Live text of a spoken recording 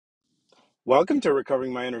Welcome to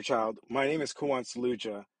Recovering My Inner Child. My name is Kuwan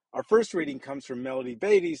Saluja. Our first reading comes from Melody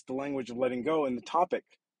Beatty's The Language of Letting Go and the topic,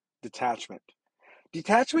 Detachment.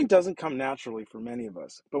 Detachment doesn't come naturally for many of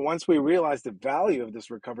us, but once we realize the value of this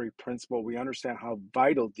recovery principle, we understand how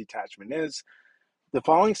vital detachment is. The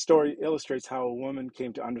following story illustrates how a woman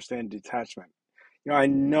came to understand detachment. I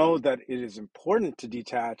know that it is important to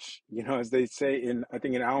detach, as they say I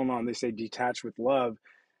think in Al-Anon, they say detach with love.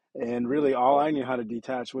 And really, all I knew how to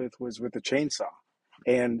detach with was with a chainsaw.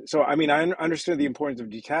 And so, I understood the importance of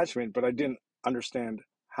detachment, but I didn't understand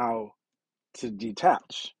how to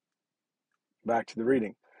detach. Back to the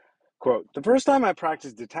reading. Quote, the first time I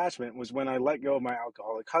practiced detachment was when I let go of my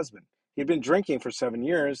alcoholic husband. He had been drinking for 7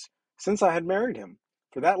 years since I had married him.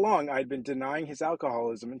 For that long, I had been denying his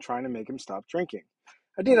alcoholism and trying to make him stop drinking.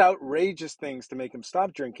 I did outrageous things to make him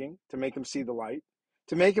stop drinking, to make him see the light,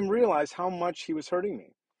 to make him realize how much he was hurting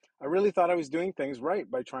me. I really thought I was doing things right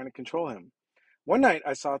by trying to control him. One night,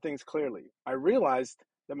 I saw things clearly. I realized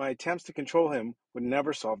that my attempts to control him would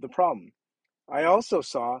never solve the problem. I also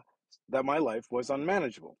saw that my life was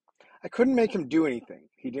unmanageable. I couldn't make him do anything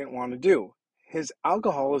he didn't want to do. His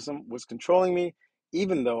alcoholism was controlling me,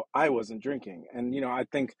 even though I wasn't drinking. And, I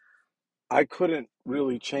think I couldn't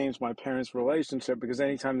really change my parents' relationship because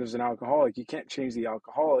anytime there's an alcoholic, you can't change the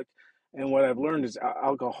alcoholic. And what I've learned is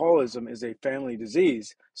alcoholism is a family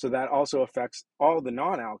disease. So that also affects all the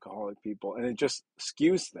non alcoholic people, and it just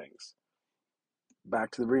skews things.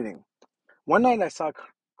 Back to the reading. One night I saw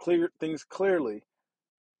things clearly.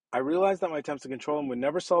 I realized that my attempts to control him would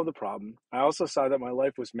never solve the problem. I also saw that my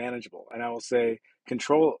life was manageable, and I will say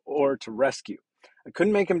control or to rescue. I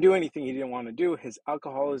couldn't make him do anything he didn't want to do. His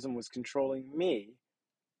alcoholism was controlling me,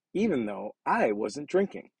 even though I wasn't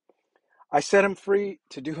drinking. I set him free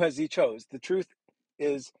to do as he chose. The truth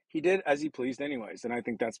is, he did as he pleased, anyways. And I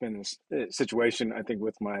think that's been the situation, I think,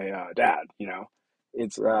 with my dad.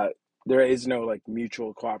 It's there is no like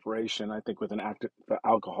mutual cooperation, I think, with an active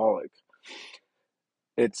alcoholic.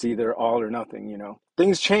 It's either all or nothing.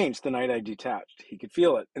 Things changed the night I detached. He could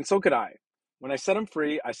feel it, and so could I. When I set him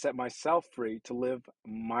free, I set myself free to live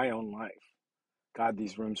my own life. God,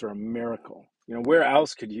 these rooms are a miracle. Where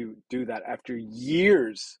else could you do that after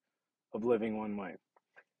years of living one way?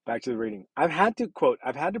 Back to the reading. I've had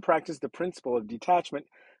to practice the principle of detachment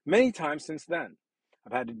many times since then.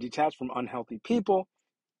 I've had to detach from unhealthy people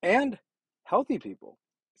and healthy people.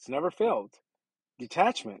 It's never failed.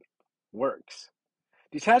 Detachment works.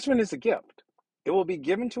 Detachment is a gift. It will be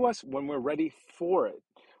given to us when we're ready for it.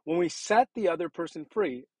 When we set the other person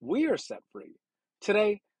free, we are set free.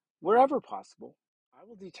 Today, wherever possible, I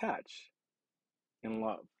will detach in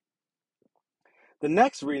love. The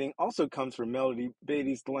next reading also comes from Melody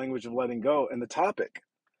Beatty's The Language of Letting Go and the topic,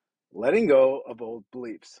 letting go of old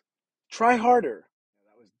beliefs. Try harder.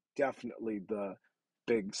 That was definitely the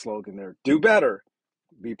big slogan there. Do better.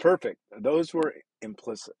 Be perfect. Those were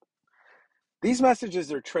implicit. These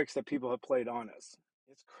messages are tricks that people have played on us.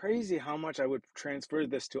 It's crazy how much I would transfer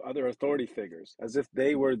this to other authority figures, as if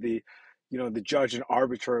they were the judge and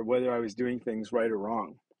arbiter of whether I was doing things right or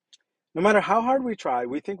wrong. No matter how hard we try,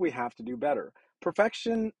 we think we have to do better.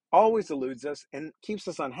 Perfection always eludes us and keeps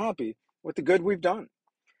us unhappy with the good we've done.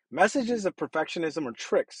 Messages of perfectionism are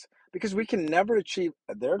tricks because we can never achieve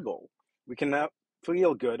their goal. We cannot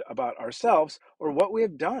feel good about ourselves or what we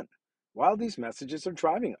have done while these messages are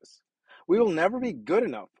driving us. We will never be good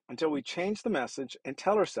enough until we change the message and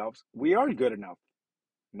tell ourselves we are good enough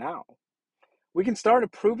now. We can start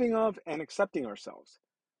approving of and accepting ourselves.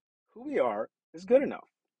 Who we are is good enough.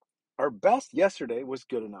 Our best yesterday was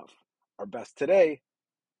good enough. Our best today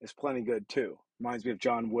is plenty good too. Reminds me of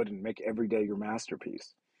John Wooden, make every day your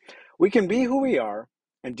masterpiece. We can be who we are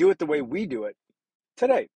and do it the way we do it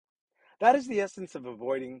today. That is the essence of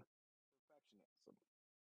avoiding perfectionism.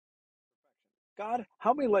 God,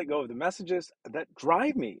 help me let go of the messages that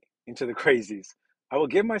drive me into the crazies. I will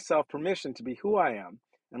give myself permission to be who I am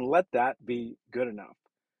and let that be good enough.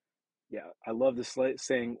 Yeah, I love this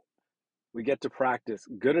saying, we get to practice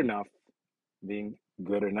good enough being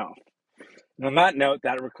good enough. And on that note,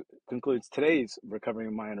 that concludes today's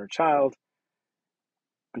Recovering My Inner Child.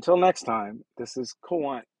 Until next time, this is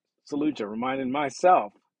Kawant Saluja reminding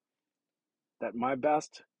myself that my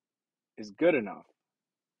best is good enough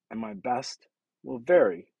and my best will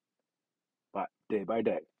vary but day by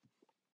day.